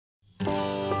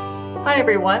Hi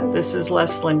everyone, this is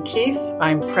Leslyn Keith.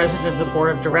 I'm president of the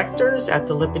board of directors at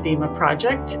the Lipedema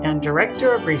Project and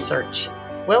director of research.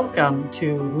 Welcome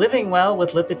to Living Well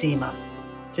with Lipedema.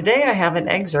 Today I have an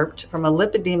excerpt from a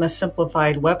Lipedema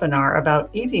Simplified webinar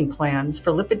about eating plans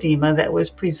for lipedema that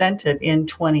was presented in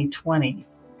 2020.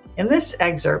 In this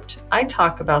excerpt, I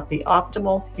talk about the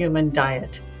optimal human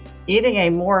diet. Eating a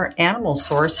more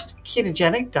animal-sourced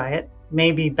ketogenic diet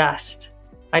may be best.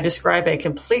 I describe a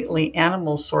completely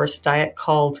animal-sourced diet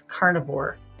called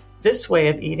Carnivore. This way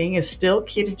of eating is still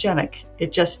ketogenic.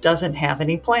 It just doesn't have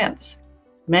any plants.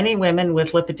 Many women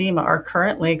with lipedema are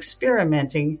currently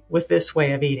experimenting with this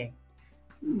way of eating.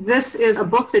 This is a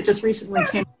book that just recently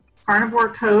came out, Carnivore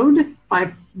Code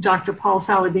by Dr. Paul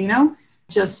Saladino.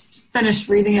 Just finished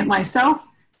reading it myself.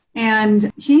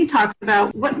 And he talks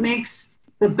about what makes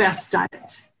the best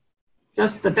diet,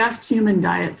 just the best human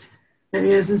diet. It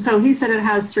is. And so he said it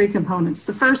has three components.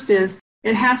 The first is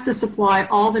it has to supply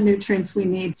all the nutrients we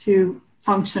need to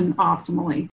function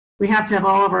optimally. We have to have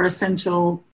all of our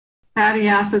essential fatty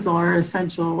acids, all our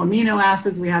essential amino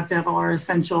acids. We have to have all our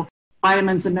essential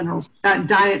vitamins and minerals. That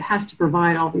diet has to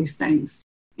provide all these things.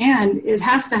 And it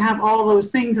has to have all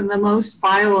those things in the most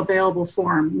bioavailable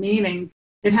form, meaning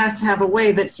it has to have a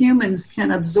way that humans can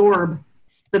absorb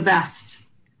the best.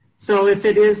 So if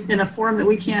it is in a form that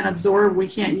we can't absorb, we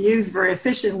can't use very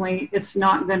efficiently, it's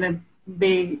not going to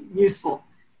be useful.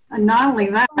 And not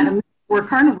only that, where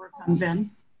Carnivore comes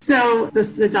in. So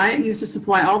the diet needs to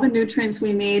supply all the nutrients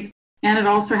we need, and it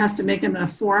also has to make them in a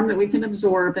form that we can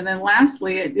absorb. And then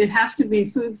lastly, it has to be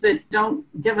foods that don't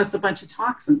give us a bunch of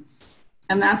toxins.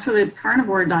 And that's where the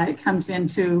carnivore diet comes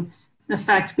into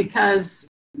effect, because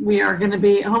we are going to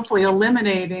be hopefully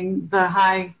eliminating the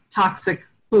high toxic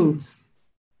foods.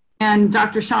 And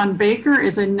Dr. Sean Baker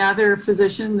is another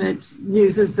physician that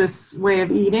uses this way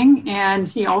of eating. And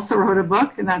he also wrote a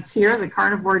book, and that's here, The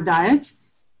Carnivore Diet.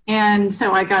 And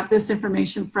so I got this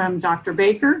information from Dr.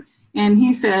 Baker. And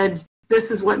he said,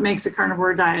 this is what makes a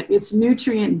carnivore diet. It's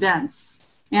nutrient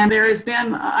dense. And there has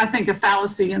been, I think, a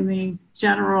fallacy in the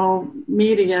general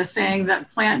media saying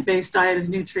that plant-based diet is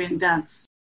nutrient dense.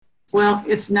 Well,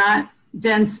 it's not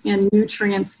dense in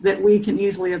nutrients that we can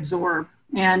easily absorb.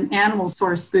 And animal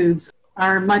source foods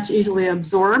are much easily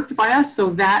absorbed by us, so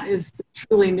that is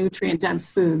truly nutrient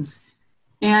dense foods.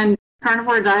 And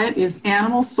carnivore diet is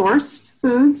animal sourced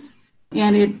foods,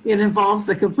 and it involves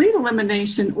the complete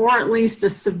elimination or at least a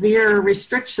severe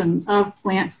restriction of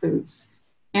plant foods.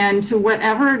 And to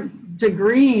whatever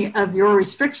degree of your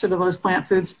restriction of those plant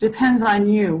foods depends on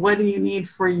you. What do you need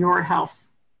for your health?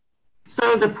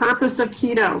 So the purpose of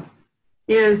keto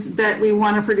is that we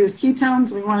want to produce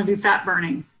ketones, we want to do fat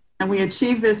burning. And we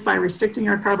achieve this by restricting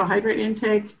our carbohydrate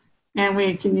intake, and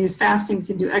we can use fasting, we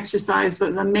can do exercise,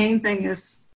 but the main thing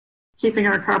is keeping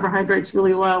our carbohydrates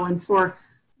really low. And for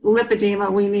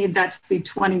lipedema, we need that to be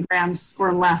 20 grams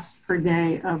or less per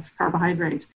day of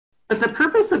carbohydrate. But the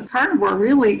purpose of carnivore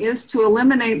really is to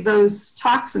eliminate those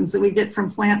toxins that we get from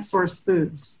plant-sourced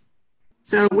foods.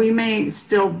 So we may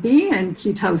still be in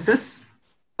ketosis,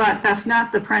 but that's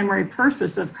not the primary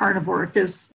purpose of carnivore,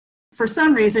 because for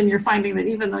some reason you're finding that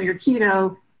even though you're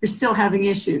keto, you're still having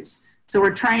issues. So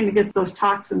we're trying to get those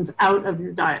toxins out of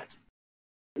your diet.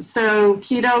 So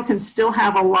keto can still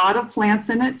have a lot of plants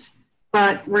in it,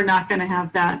 but we're not going to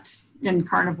have that in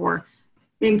carnivore.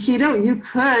 In keto, you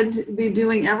could be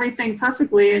doing everything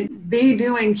perfectly and be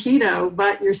doing keto,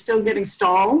 but you're still getting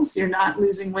stalls. You're not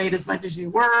losing weight as much as you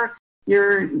were.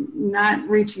 You're not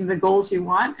reaching the goals you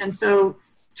want. And so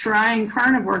trying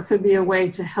carnivore could be a way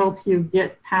to help you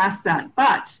get past that.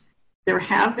 But there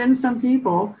have been some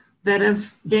people that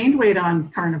have gained weight on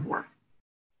carnivore.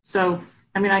 So,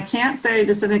 I can't say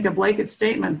just to make a blanket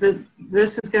statement that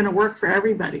this is going to work for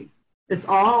everybody. It's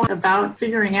all about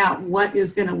figuring out what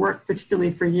is going to work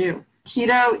particularly for you.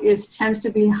 Keto tends to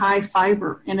be high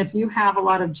fiber. And if you have a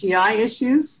lot of GI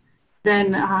issues,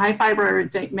 then high fiber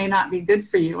may not be good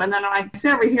for you. And then I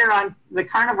say over here on the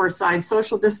carnivore side,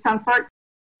 social discomfort,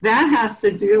 that has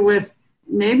to do with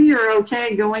maybe you're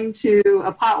okay going to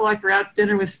a potluck or out to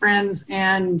dinner with friends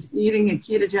and eating a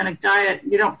ketogenic diet.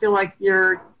 You don't feel like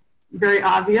you're very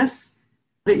obvious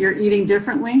that you're eating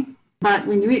differently. But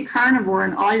when you eat carnivore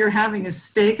and all you're having is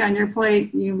steak on your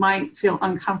plate, you might feel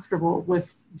uncomfortable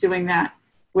with doing that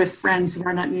with friends who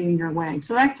are not eating your way.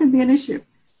 So that could be an issue.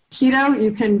 Keto,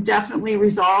 you can definitely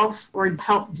resolve or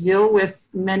help deal with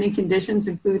many conditions,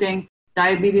 including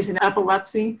diabetes and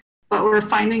epilepsy. But we're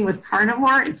finding with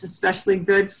carnivore, it's especially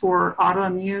good for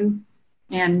autoimmune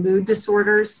and mood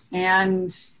disorders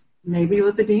and maybe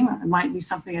lipedema. It might be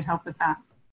something that help with that.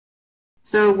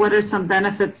 So what are some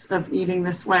benefits of eating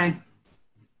this way?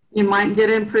 You might get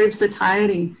improved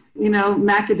satiety.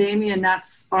 Macadamia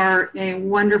nuts are a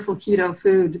wonderful keto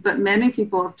food, but many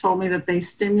people have told me that they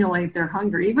stimulate their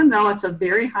hunger. Even though it's a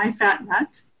very high-fat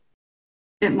nut,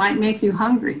 it might make you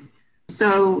hungry.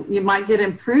 So you might get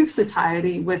improved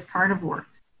satiety with carnivore.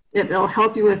 It'll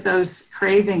help you with those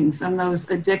cravings and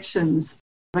those addictions,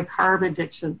 the carb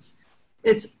addictions.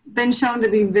 It's been shown to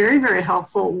be very, very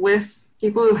helpful with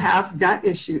people who have gut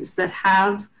issues, that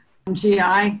have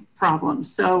GI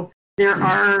problems. So there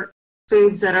are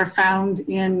foods that are found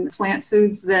in plant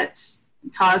foods that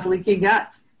cause leaky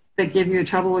gut, that give you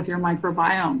trouble with your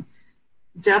microbiome.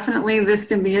 Definitely, this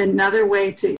can be another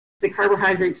way to the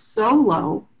carbohydrates so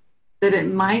low that it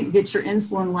might get your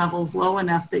insulin levels low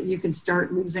enough that you can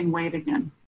start losing weight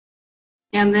again.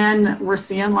 And then we're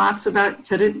seeing lots about,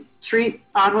 could it treat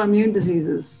autoimmune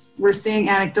diseases? We're seeing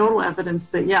anecdotal evidence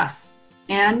that yes.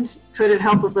 And could it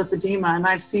help with lipedema? And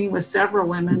I've seen with several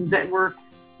women that were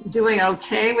doing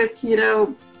okay with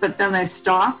keto, but then they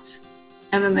stopped,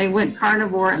 and then they went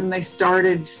carnivore and they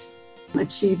started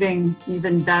achieving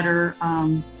even better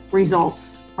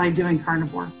results by doing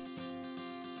carnivore.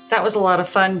 That was a lot of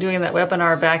fun doing that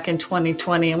webinar back in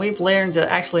 2020, and we've learned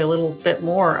actually a little bit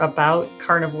more about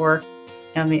carnivore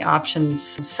and the options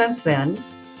since then.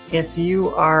 If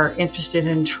you are interested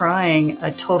in trying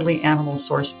a totally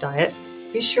animal-sourced diet,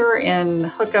 be sure and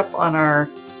hook up on our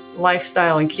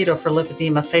Lifestyle and Keto for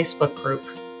Lipedema Facebook group.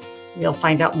 You'll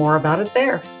find out more about it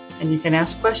there, and you can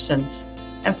ask questions.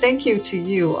 And thank you to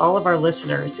you, all of our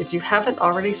listeners. If you haven't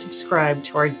already subscribed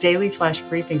to our daily flash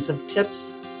briefings of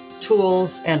tips,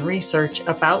 tools, and research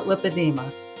about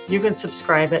lipedema, you can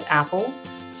subscribe at Apple,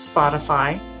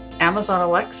 Spotify, Amazon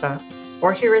Alexa,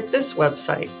 or here at this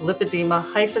website,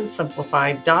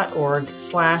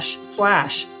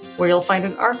 lipedema-simplified.org/flash, where you'll find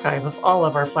an archive of all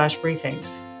of our flash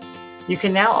briefings. You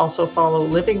can now also follow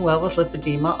Living Well with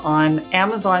Lipedema on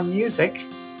Amazon Music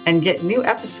and get new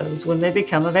episodes when they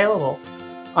become available.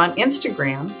 On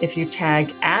Instagram, if you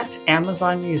tag at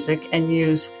Amazon Music and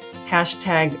use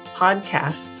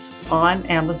 #podcasts on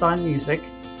Amazon Music,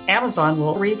 Amazon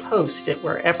will repost it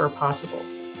wherever possible.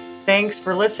 Thanks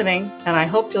for listening, and I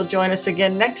hope you'll join us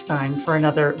again next time for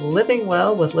another Living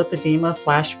Well with Lipedema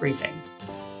flash briefing.